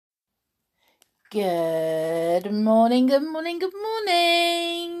Good morning, good morning, good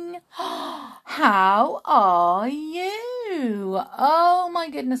morning. How are you? Oh my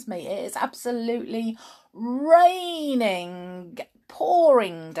goodness me, it is absolutely raining,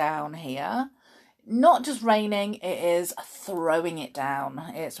 pouring down here. Not just raining, it is throwing it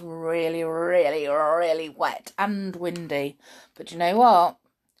down. It's really, really, really wet and windy. But you know what?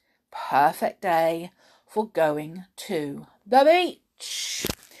 Perfect day for going to the beach.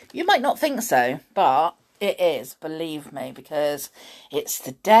 You might not think so, but it is, believe me, because it's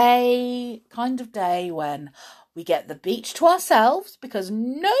the kind of day when we get the beach to ourselves because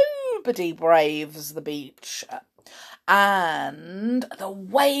nobody braves the beach. And the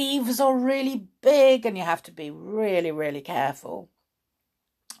waves are really big and you have to be really, really careful.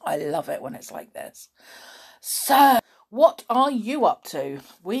 I love it when it's like this. So, what are you up to?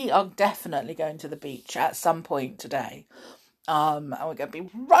 We are definitely going to the beach at some point today. And we're going to be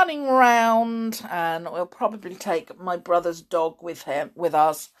running around, and we'll probably take my brother's dog with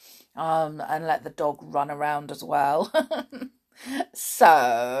us, and let the dog run around as well.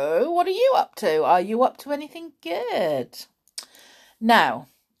 So, what are you up to? Are you up to anything good? Now,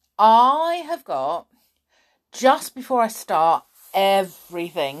 I have got, just before I start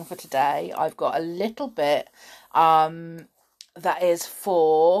everything for today, I've got a little bit that is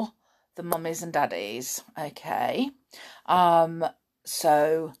for the mummies and daddies, okay?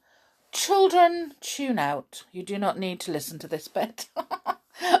 So children, tune out. You do not need to listen to this bit.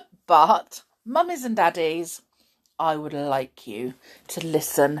 But mummies and daddies, I would like you to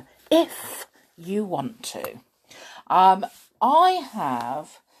listen if you want to. I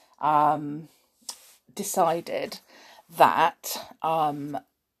have decided that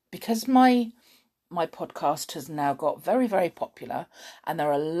because my podcast has now got very, very popular, and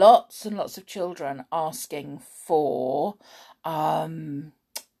there are lots and lots of children asking for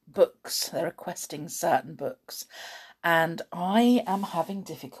books. They're requesting certain books, and I am having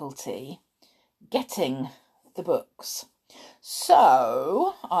difficulty getting the books.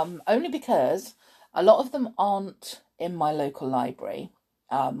 So, only because a lot of them aren't in my local library.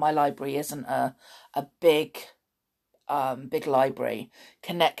 My library isn't a big library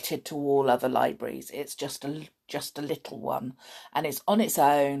connected to all other libraries. It's just a little one, and it's on its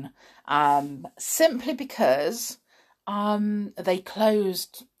own, simply because they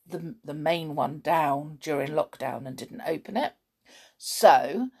closed the main one down during lockdown and didn't open it.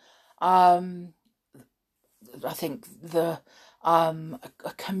 So I think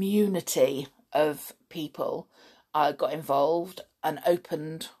a community of people got involved and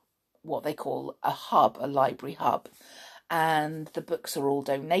opened what they call a library hub, and the books are all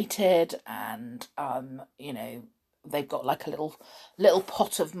donated, and they've got like a little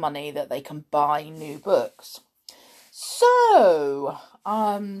pot of money that they can buy new books. So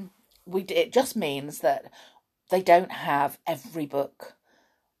it just means that they don't have every book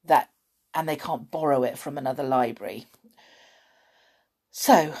and they can't borrow it from another library.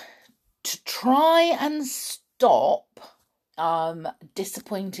 So to try and stop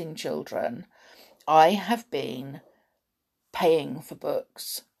disappointing children, I have been paying for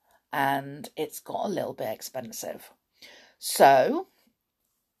books, and it's got a little bit expensive. So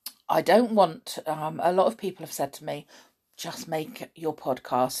I don't want, a lot of people have said to me, just make your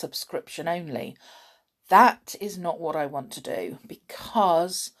podcast subscription only. That is not what I want to do,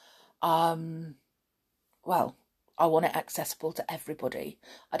 because I want it accessible to everybody.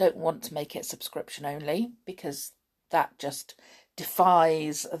 I don't want to make it subscription only, because that just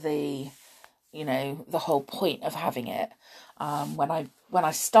defies the whole point of having it. When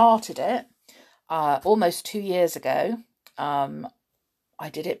I started it almost 2 years ago, I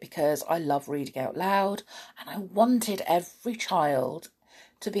did it because I love reading out loud, and I wanted every child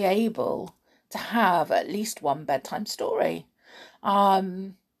to be able to have at least one bedtime story,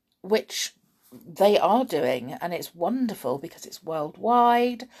 which they are doing, and it's wonderful because it's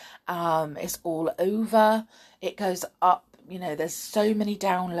worldwide. It's all over. It goes up, there's so many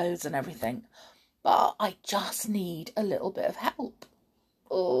downloads and everything. But I just need a little bit of help.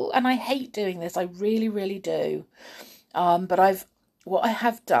 Oh, and I hate doing this. I really, really do. But what I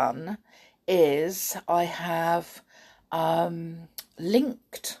have done is I have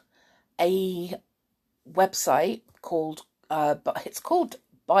linked a website called, it's called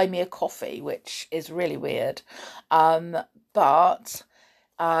Buy Me a Coffee, which is really weird. But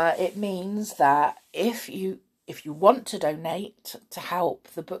it means that if you want to donate to help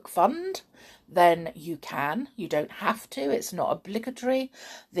the book fund, then you can. You don't have to. It's not obligatory.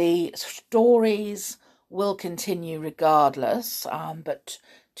 The stories will continue regardless, but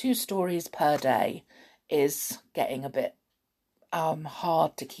 2 stories per day is getting a bit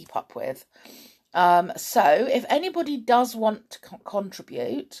hard to keep up with. So if anybody does want to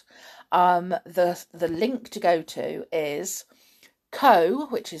contribute, the link to go to is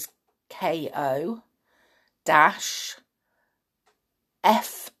which is KO dash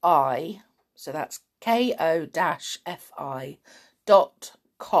FI, so that's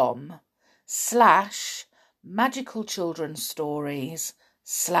KO-FI.com/magical children's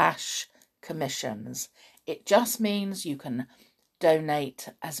stories/commissions. It just means you can donate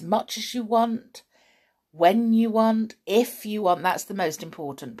as much as you want, when you want, if you want. That's the most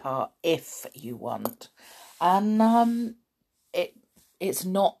important part, if you want. And it's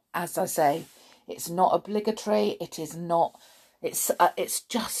not, as I say, it's not obligatory. It is not. It's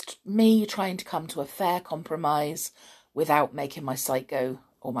just me trying to come to a fair compromise without making my site go,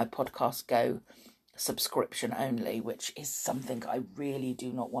 or my podcast go, subscription only, which is something I really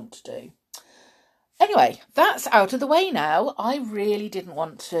do not want to do. Anyway, that's out of the way now. I really didn't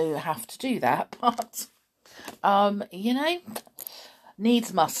want to have to do that, but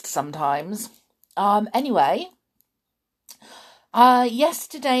needs must sometimes. Anyway,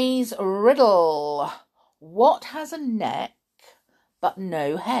 yesterday's riddle. What has a neck but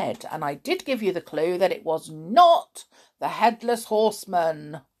no head? And I did give you the clue that it was not the Headless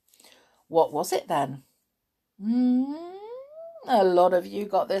Horseman. What was it then? A lot of you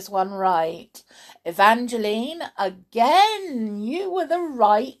got this one right. Evangeline, again, you were the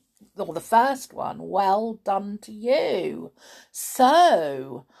first one. Well done to you.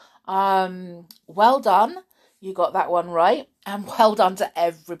 So, well done. You got that one right. And well done to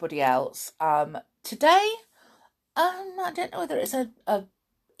everybody else. Today, I don't know whether it's a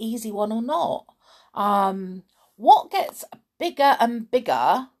easy one or not. What gets bigger and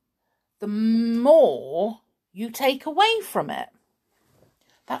bigger the more you take away from it?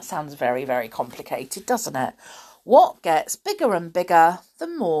 That sounds very, very complicated, doesn't it? What gets bigger and bigger the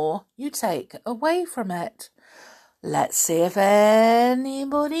more you take away from it? Let's see if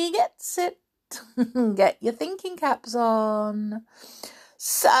anybody gets it. Get your thinking caps on.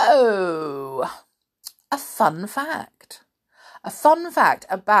 So, a fun fact. A fun fact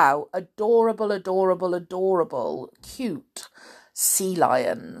about adorable, cute sea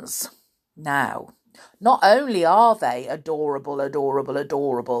lions. Now, not only are they adorable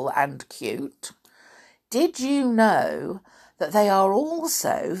and cute, did you know that they are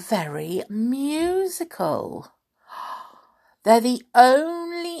also very musical? They're the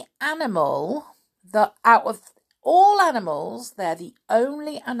only animal that, out of all animals, they're the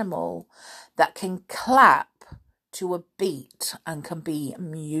only animal that can clap to a beat and can be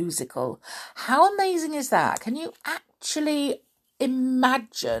musical. How amazing is that? Can you actually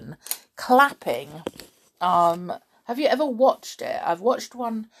imagine clapping? Have you ever watched it? I've watched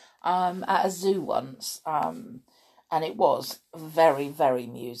one at a zoo once, and it was very, very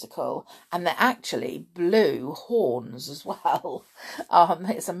musical, and they actually blew horns as well.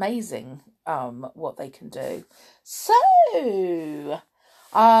 It's amazing what they can do. So,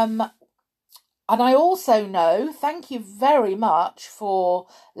 and I also know, thank you very much for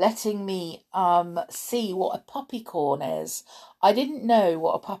letting me see what a poppycorn is. I didn't know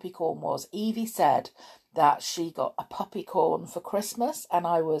what a poppycorn was. Evie said that she got a poppycorn for Christmas, and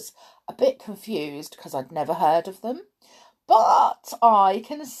I was a bit confused because I'd never heard of them. But I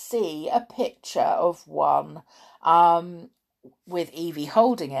can see a picture of one with Evie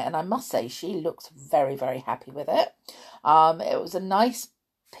holding it, and I must say she looks very, very happy with it. It was a nice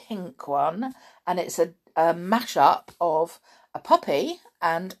pink one, and it's a mashup of a puppy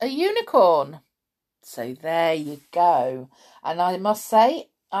and a unicorn. So there you go. And I must say,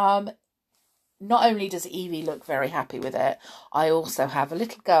 not only does Evie look very happy with it, I also have a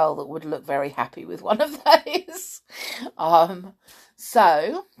little girl that would look very happy with one of those.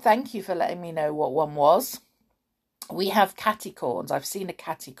 So thank you for letting me know what one was. We have cattycorns. I've seen a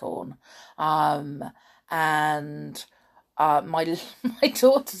cattycorn. And my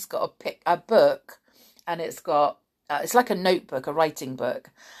daughter's got a book, and it's got it's like a notebook, a writing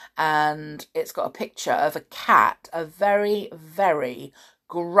book, and it's got a picture of a cat, a very, very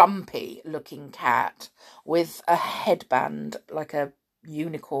grumpy looking cat with a headband like a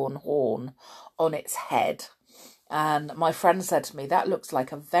unicorn horn on its head. And my friend said to me, that looks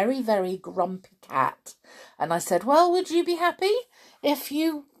like a very, very grumpy cat. And I said, well, would you be happy if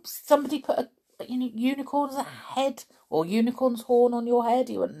somebody put a unicorn's head or unicorn's horn on your head?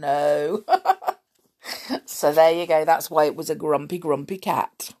 He went, no. So there you go. That's why it was a grumpy, grumpy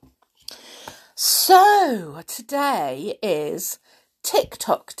cat. So today is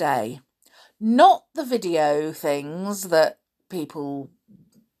TikTok Day. Not the video things that people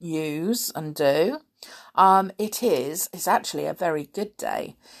use and do, It's actually a very good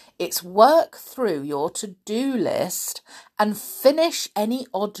day. It's work through your to-do list and finish any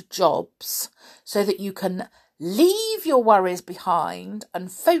odd jobs so that you can leave your worries behind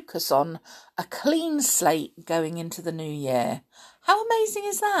and focus on a clean slate going into the new year. How amazing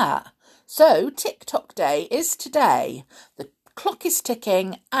is that? So TikTok Day is today. The clock is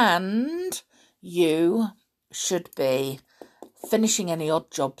ticking and you should be finishing any odd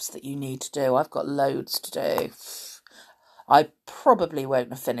jobs that you need to do. I've got loads to do. I probably won't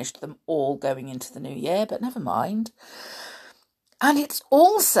have finished them all going into the new year, but never mind. And it's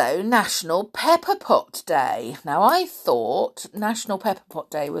also National Pepper Pot Day. Now, I thought National Pepper Pot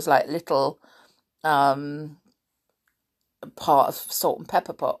Day was like little part of salt and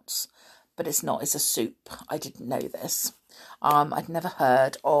pepper pots, but it's not. It's a soup. I didn't know this. I'd never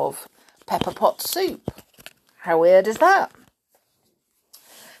heard of pepper pot soup. How weird is that?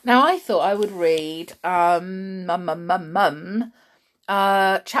 Now, I thought I would read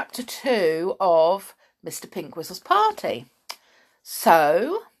chapter 2 of Mr. Pinkwhistle's Party.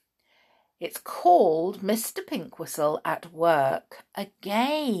 So, it's called Mr. Pinkwhistle at Work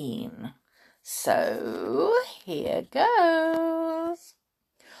Again. So, here goes.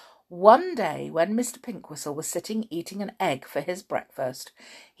 One day, when Mr. Pinkwhistle was sitting eating an egg for his breakfast,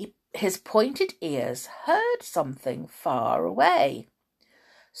 his pointed ears heard something far away.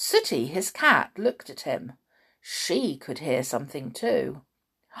 Sooty, his cat, looked at him. She could hear something too.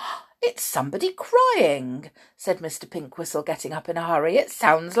 "It's somebody crying," said Mr. Pinkwhistle, getting up in a hurry. "It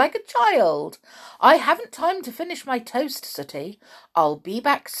sounds like a child. I haven't time to finish my toast, Sooty. I'll be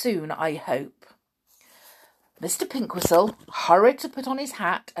back soon, I hope." Mr. Pinkwhistle hurried to put on his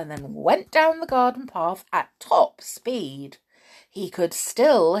hat and then went down the garden path at top speed. He could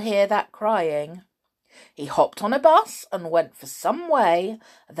still hear that crying. He hopped on a bus and went for some way,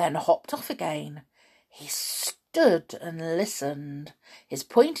 then hopped off again. He stood and listened, his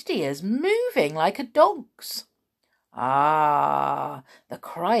pointed ears moving like a dog's. The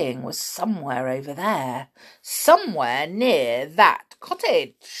crying was somewhere over there, somewhere near that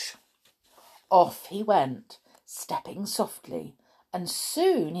cottage. Off he went, stepping softly, and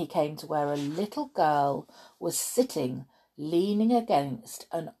soon he came to where a little girl was sitting, leaning against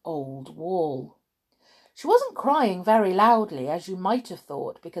an old wall. She wasn't crying very loudly, as you might have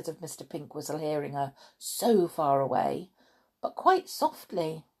thought, because of Mr. Pinkwhistle hearing her so far away, but quite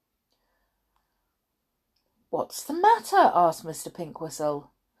softly. "What's the matter?" asked Mr.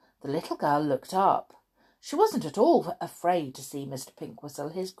 Pinkwhistle. The little girl looked up. She wasn't at all afraid to see Mr.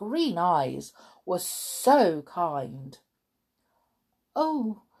 Pinkwhistle. His green eyes were so kind.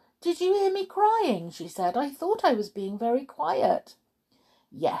 "Oh, did you hear me crying?" she said. "I thought I was being very quiet."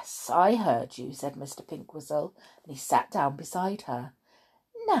 "Yes, I heard you," said Mr. Pinkwhistle, and he sat down beside her.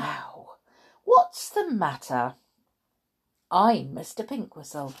 "Now, what's the matter? I'm Mr.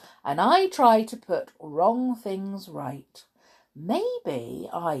 Pinkwhistle, and I try to put wrong things right. Maybe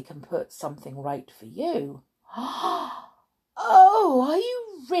I can put something right for you." "Oh, are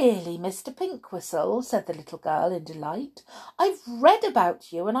you really Mr. Pinkwhistle?" said the little girl in delight. "I've read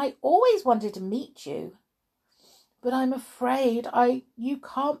about you, and I always wanted to meet you. But I'm afraid you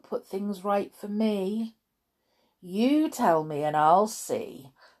can't put things right for me." "You tell me and I'll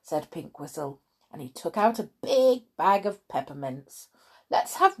see," said Pinkwhistle, and he took out a big bag of peppermints.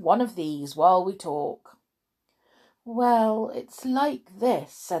 "Let's have one of these while we talk." "Well, it's like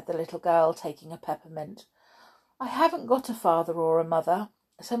this," said the little girl, taking a peppermint. "I haven't got a father or a mother,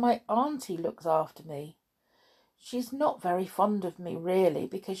 so my auntie looks after me. She's not very fond of me, really,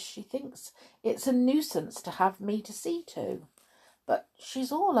 because she thinks it's a nuisance to have me to see to. But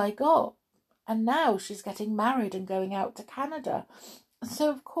she's all I got, and now she's getting married and going out to Canada. So,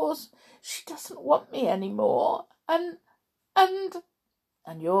 of course, she doesn't want me anymore. And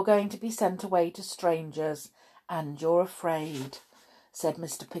you're going to be sent away to strangers, and you're afraid," said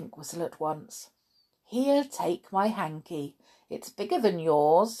Mr. Pinkwhistle at once. "Here, take my hanky. It's bigger than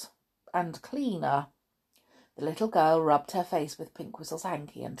yours, and cleaner." The little girl rubbed her face with Pinkwhistle's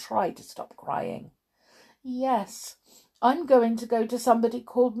hanky and tried to stop crying. "Yes, I'm going to go to somebody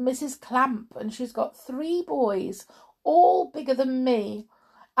called Mrs. Clamp, and she's got 3 boys, all bigger than me,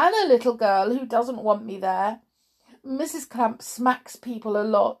 and a little girl who doesn't want me there. Mrs. Clamp smacks people a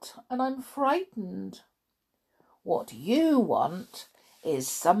lot, and I'm frightened." "What you want is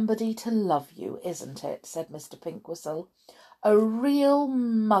somebody to love you, isn't it?" said Mr. Pinkwhistle. "A real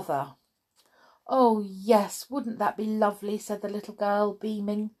mother." "Oh, yes, wouldn't that be lovely?" said the little girl,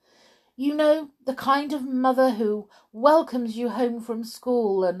 beaming. "You know, the kind of mother who welcomes you home from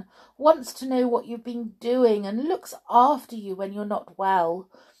school and wants to know what you've been doing and looks after you when you're not well.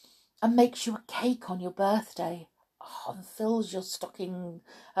 and makes you a cake on your birthday. Oh, and fills your stocking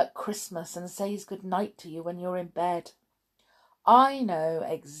at Christmas and says good night to you when you're in bed. I know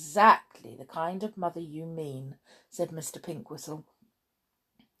exactly the kind of mother you mean, said Mr. Pinkwhistle.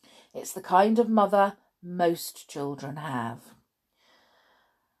 It's the kind of mother most children have.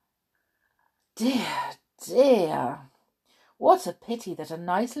 Dear, dear, what a pity that a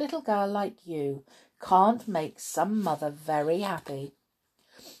nice little girl like you can't make some mother very happy.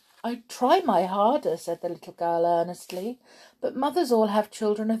 I try my hardest, said the little girl earnestly, but mothers all have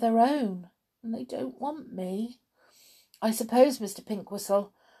children of their own, and they don't want me. I suppose, Mr.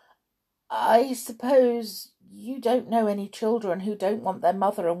 Pinkwhistle, I suppose you don't know any children who don't want their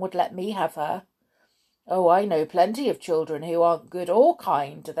mother and would let me have her. Oh, I know plenty of children who aren't good or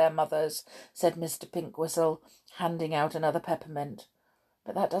kind to their mothers, said Mr. Pinkwhistle, handing out another peppermint.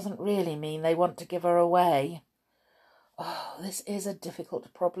 But that doesn't really mean they want to give her away. Oh, this is a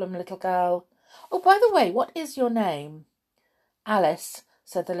difficult problem, little girl. Oh, by the way, what is your name? Alice,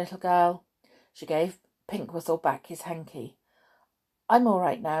 said the little girl. She gave Pinkwhistle back his hanky. I'm all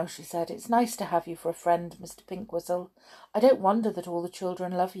right now, she said. It's nice to have you for a friend, Mr. Pinkwhistle. I don't wonder that all the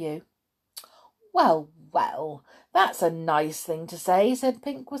children love you. Well, well, that's a nice thing to say, said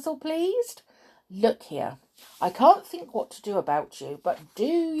Pinkwhistle, pleased. Look here, I can't think what to do about you, but do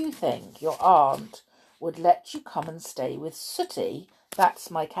you think your aunt would let you come and stay with Sooty, that's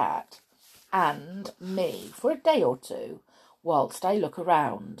my cat, and me for a day or two, whilst I look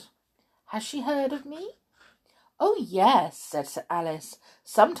around? Has she heard of me? Oh, yes, said Alice.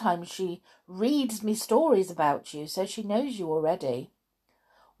 Sometimes she reads me stories about you, so she knows you already.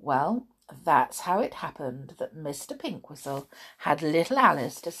 Well, that's how it happened that Mr. Pinkwhistle had little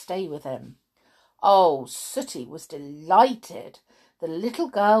Alice to stay with him. Oh, Sooty was delighted. The little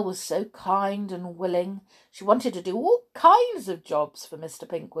girl was so kind and willing. She wanted to do all kinds of jobs for Mr.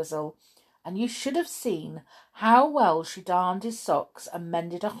 Pinkwhistle, and you should have seen how well she darned his socks and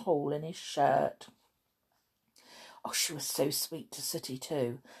mended a hole in his shirt. Oh, she was so sweet to Sooty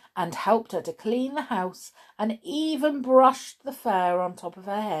too, and helped her to clean the house, and even brushed the fur on top of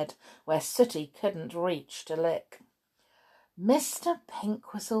her head where Sooty couldn't reach to lick. Mr.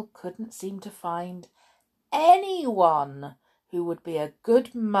 Pinkwhistle couldn't seem to find anyone who would be a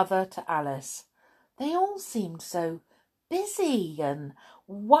good mother to Alice. They all seemed so busy and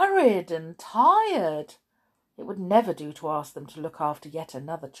worried and tired. It would never do to ask them to look after yet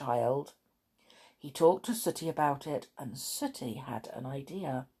another child. He talked to Sooty about it, and Sooty had an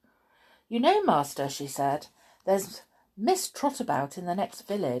idea. You know, master, she said, there's Miss Trotabout in the next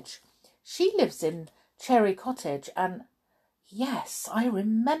village. She lives in Cherry Cottage, and— Yes, I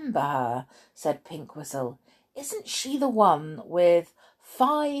remember her, said Pinkwhistle. Isn't she the one with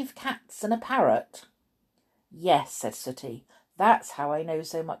 5 cats and a parrot? Yes, said Sooty. That's how I know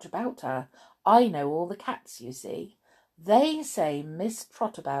so much about her. I know all the cats, you see. They say Miss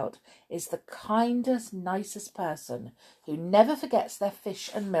Trotabout is the kindest, nicest person, who never forgets their fish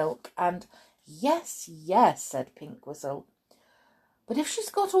and milk, and— Yes, yes, said Pinkwhistle. But if she's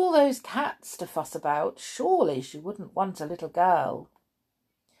got all those cats to fuss about, surely she wouldn't want a little girl.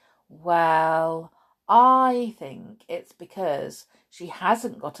 Well, I think it's because she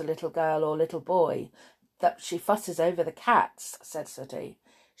hasn't got a little girl or little boy that she fusses over the cats, said Sooty.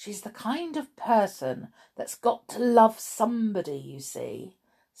 She's the kind of person that's got to love somebody, you see,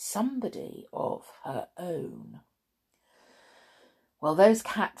 somebody of her own. Well, those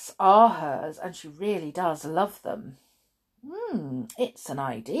cats are hers, and she really does love them. It's an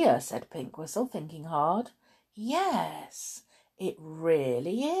idea, said Pinkwhistle, thinking hard. Yes, it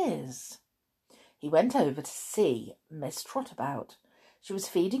really is. He went over to see Miss Trotabout. She was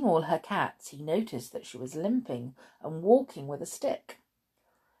feeding all her cats. He noticed that she was limping and walking with a stick.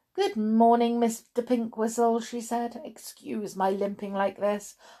 Good morning, Mr. Pinkwhistle, she said. Excuse my limping like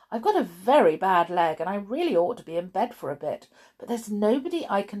this. I've got a very bad leg, and I really ought to be in bed for a bit, but there's nobody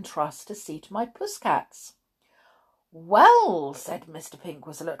I can trust to see to my pusscats. Well, said Mr.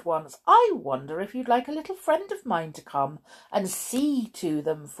 Pinkwhistle at once, I wonder if you'd like a little friend of mine to come and see to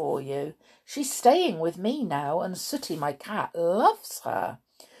them for you. She's staying with me now, and Sooty, my cat, loves her.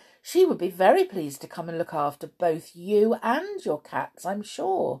 She would be very pleased to come and look after both you and your cats, I'm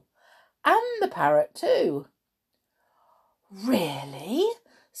sure. And the parrot too. Really?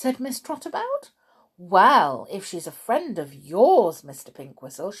 Said Miss Trotabout. Well, if she's a friend of yours, Mr.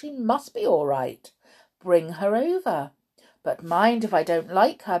 Pinkwhistle, she must be all right. Bring her over. But mind, if I don't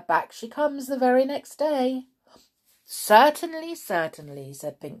like her, back she comes the very next day. Certainly, certainly,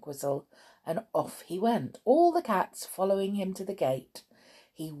 said Pinkwhistle, and off he went, all the cats following him to the gate.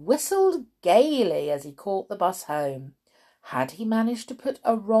 He whistled gaily as he caught the bus home. Had he managed to put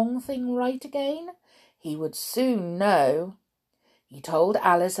a wrong thing right again? He would soon know. He told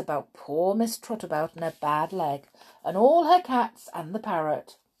Alice about poor Miss Trottabout and her bad leg, and all her cats and the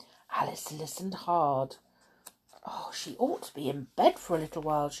parrot. Alice listened hard. "Oh, she ought to be in bed for a little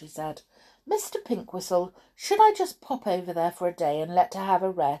while," she said. "Mr. Pinkwhistle, should I just pop over there for a day and let her have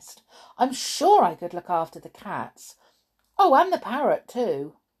a rest? I'm sure I could look after the cats. Oh, and the parrot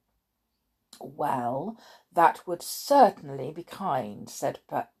too." "Well, that would certainly be kind," said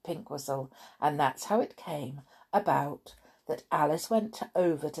Pinkwhistle, and that's how it came about that Alice went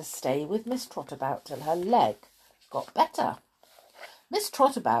over to stay with Miss Trottabout till her leg got better. Miss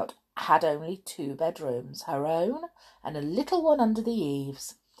Trottabout had only 2 bedrooms, her own and a little one under the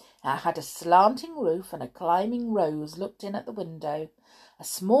eaves. It had a slanting roof, and a climbing rose looked in at the window. A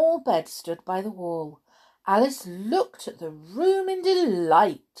small bed stood by the wall. Alice looked at the room in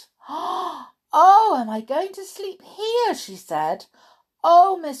delight. "Oh, am I going to sleep here?" she said.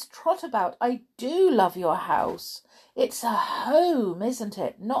 "Oh, Miss Trottabout, I do love your house. It's a home, isn't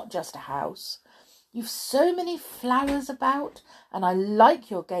it? Not just a house. You've so many flowers about, and I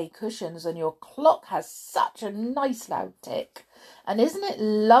like your gay cushions, and your clock has such a nice loud tick. And isn't it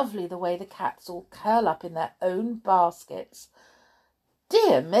lovely the way the cats all curl up in their own baskets?"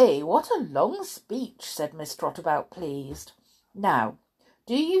 "Dear me, what a long speech," said Miss Trottabout, pleased. "Now,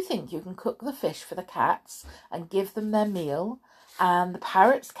 do you think you can cook the fish for the cats and give them their meal, and the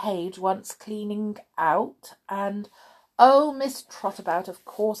parrot's cage wants cleaning out, and—" "Oh, Miss Trottabout, of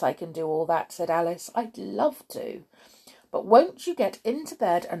course I can do all that," said Alice. "I'd love to. But won't you get into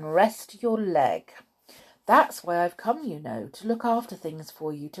bed and rest your leg? That's why I've come, you know, to look after things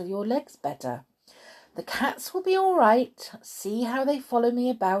for you till your leg's better. The cats will be all right. See how they follow me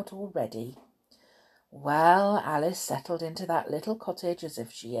about already." Well, Alice settled into that little cottage as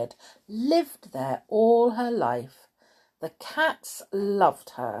if she had lived there all her life. The cats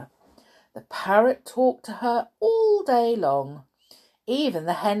loved her. The parrot talked to her all day long. Even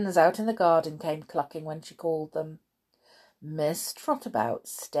the hens out in the garden came clucking when she called them. Miss Trottabout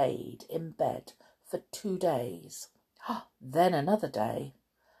stayed in bed for 2 days, then another day,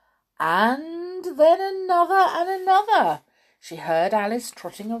 and then another and another. She heard Alice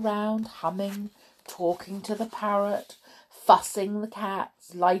trotting around, humming, talking to the parrot, fussing the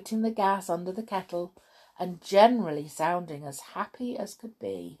cats, lighting the gas under the kettle, and generally sounding as happy as could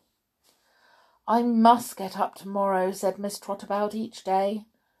be. "I must get up tomorrow," said Miss Trottabout each day,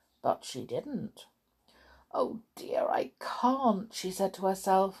 but she didn't. "Oh dear, I can't," she said to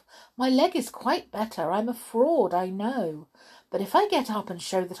herself. "My leg is quite better. I'm a fraud, I know, but if I get up and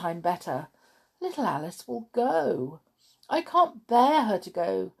show that I'm better, little Alice will go. I can't bear her to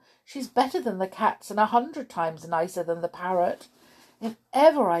go. She's better than the cats and 100 times nicer than the parrot. If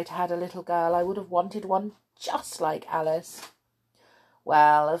ever I'd had a little girl, I would have wanted one just like Alice."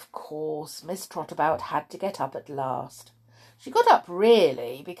 Well, of course, Miss Trottabout had to get up at last. She got up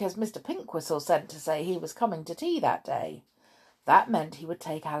really because Mr. Pinkwhistle sent to say he was coming to tea that day. That meant he would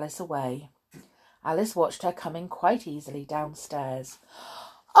take Alice away. Alice watched her coming quite easily downstairs.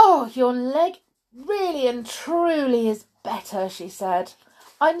 "Oh, your leg really and truly is better," she said.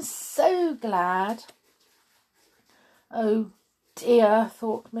 "I'm so glad." "Oh dear,"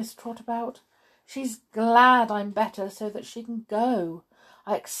 thought Miss Trottabout. "She's glad I'm better so that she can go.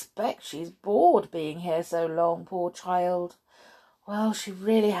 I expect she's bored being here so long, poor child. Well, she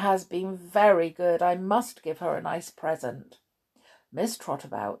really has been very good. I must give her a nice present." Miss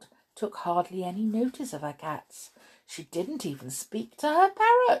Trottabout took hardly any notice of her cats. She didn't even speak to her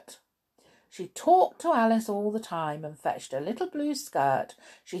parrot. She talked to Alice all the time and fetched a little blue skirt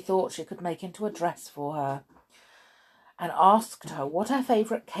she thought she could make into a dress for her, and asked her what her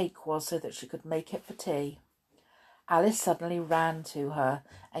favourite cake was so that she could make it for tea. Alice suddenly ran to her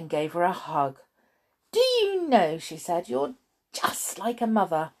and gave her a hug. "Do you know," she said, "you're just like a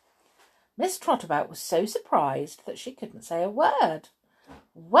mother." Miss Trottabout was so surprised that she couldn't say a word.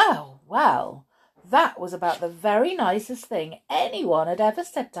 Well, well, that was about the very nicest thing anyone had ever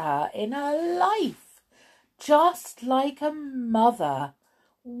said to her in her life. Just like a mother.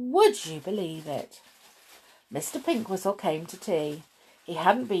 Would you believe it? Mr. Pinkwhistle came to tea. He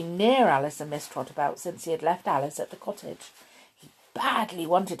hadn't been near Alice and Miss Trottabout since he had left Alice at the cottage. He badly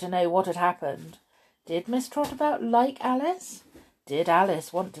wanted to know what had happened. Did Miss Trottabout like Alice? Did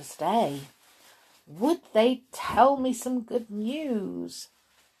Alice want to stay? Would they tell me some good news?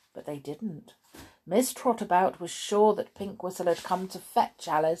 But they didn't. Miss Trottabout was sure that Pinkwhistle had come to fetch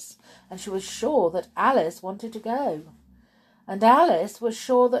Alice, and she was sure that Alice wanted to go. And Alice was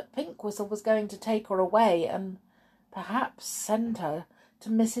sure that Pinkwhistle was going to take her away and perhaps send her to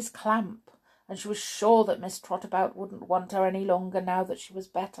Mrs. Clamp and she was sure that Miss Trottabout wouldn't want her any longer now that she was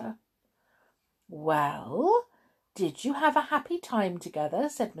better. "Well, did you have a happy time together?"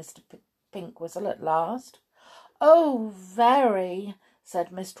 said Mr. Pinkwhistle at last. "Oh, very,"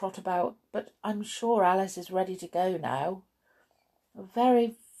 said Miss Trottabout, "but I'm sure Alice is ready to go now." "A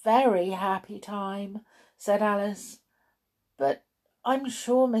very, very happy time," said Alice, "but I'm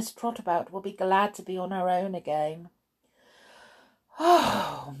sure Miss Trottabout will be glad to be on her own again."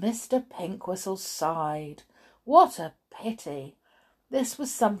 Oh, Mr. Pinkwhistle sighed. What a pity! This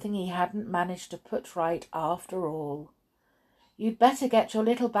was something he hadn't managed to put right after all. "You'd better get your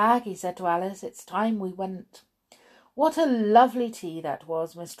little bag," he said to Alice. "It's time we went." "What a lovely tea that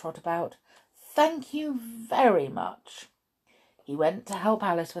was, Miss Trottabout. Thank you very much." He went to help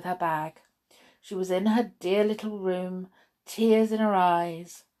Alice with her bag. She was in her dear little room, tears in her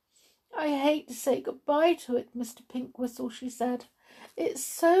eyes. "I hate to say good-bye to it, Mr. Pinkwhistle," she said. "It's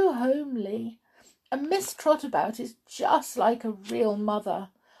so homely, and Miss Trottabout is just like a real mother.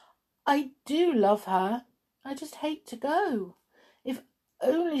 I do love her. I just hate to go. If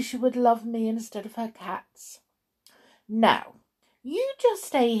only she would love me instead of her cats." "Now, you just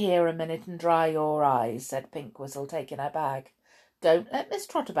stay here a minute and dry your eyes," said Pinkwhistle, taking her bag. "Don't let Miss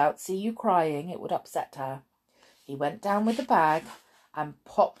Trottabout see you crying. It would upset her." He went down with the bag and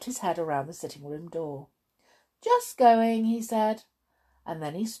popped his head around the sitting-room door. "Just going," he said, and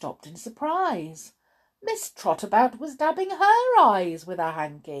then he stopped in surprise. Miss Trottabout was dabbing her eyes with a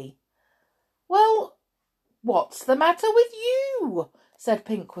hanky. "Well, what's the matter with you?" said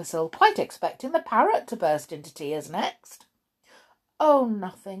Pinkwhistle, quite expecting the parrot to burst into tears next. "Oh,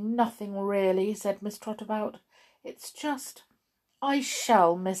 nothing really," said Miss Trottabout. "It's just I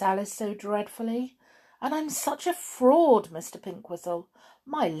shall miss Alice so dreadfully. And I'm such a fraud, Mr. Pinkwhistle.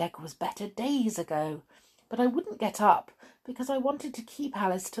 My leg was better days ago, but I wouldn't get up because I wanted to keep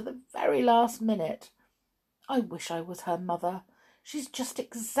Alice to the very last minute. I wish I was her mother. She's just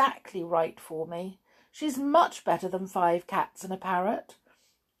exactly right for me. She's much better than 5 cats and a parrot.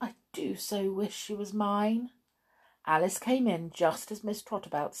 I do so wish she was mine." Alice came in just as Miss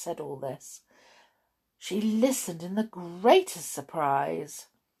Trottabout said all this. She listened in the greatest surprise.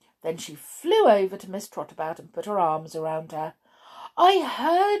 Then she flew over to Miss Trottabout and put her arms around her. "I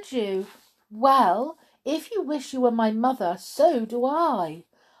heard you. Well, if you wish you were my mother, so do I.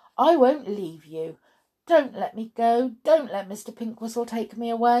 I won't leave you. Don't let me go. Don't let Mr. Pinkwhistle take me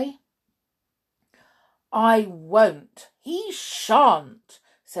away." "I won't. He shan't,"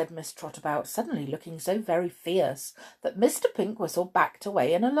 said Miss Trottabout, suddenly looking so very fierce that Mr. Pinkwhistle backed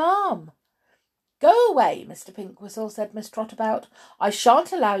away in alarm. "Go away, Mr. Pinkwhistle," said Miss Trottabout. "I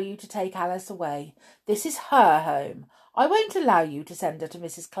shan't allow you to take Alice away. This is her home. I won't allow you to send her to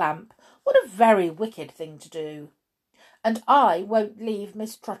Mrs. Clamp. What a very wicked thing to do." "And I won't leave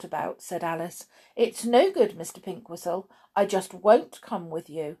Miss Trottabout," said Alice. "It's no good, Mr. Pinkwhistle. I just won't come with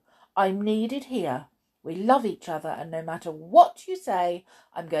you. I'm needed here. We love each other, and no matter what you say,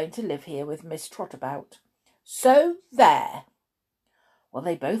 I'm going to live here with Miss Trottabout. So there." Well,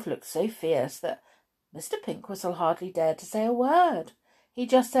 they both looked so fierce that Mr. Pinkwhistle hardly dared to say a word. He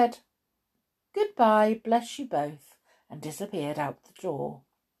just said, "Goodbye, bless you both," and disappeared out the door.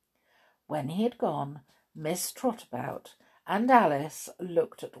 When he had gone, Miss Trottabout and Alice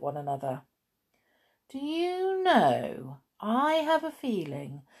looked at one another. "Do you know, I have a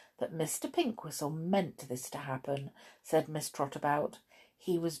feeling that Mr. Pinkwhistle meant this to happen," said Miss Trottabout.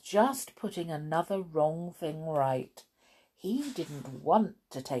 "He was just putting another wrong thing right. He didn't want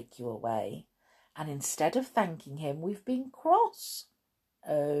to take you away, and instead of thanking him, we've been cross.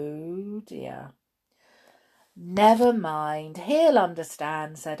 Oh, dear." "Never mind, he'll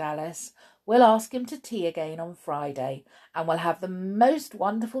understand," said Alice. "We'll ask him to tea again on Friday, and we'll have the most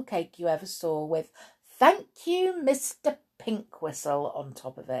wonderful cake you ever saw, with 'Thank you, Mr. Pinkwhistle' on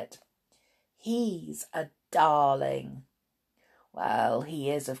top of it. He's a darling." Well, he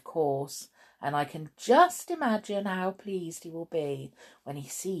is, of course, and I can just imagine how pleased he will be when he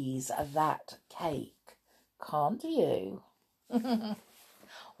sees that cake. Can't you?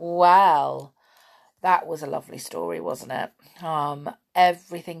 Well, that was a lovely story, wasn't it?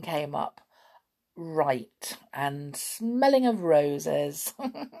 Everything came up right and smelling of roses.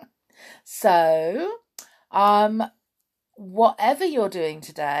 So, whatever you're doing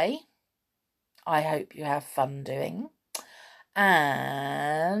today, I hope you have fun doing.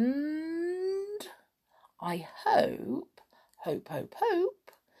 And I hope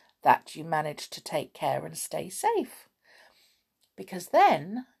that you manage to take care and stay safe, because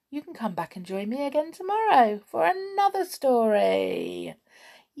then you can come back and join me again tomorrow for another story.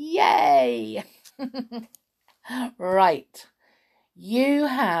 Yay! Right. You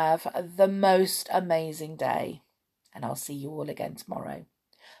have the most amazing day, and I'll see you all again tomorrow.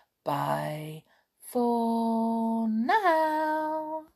 Bye for now.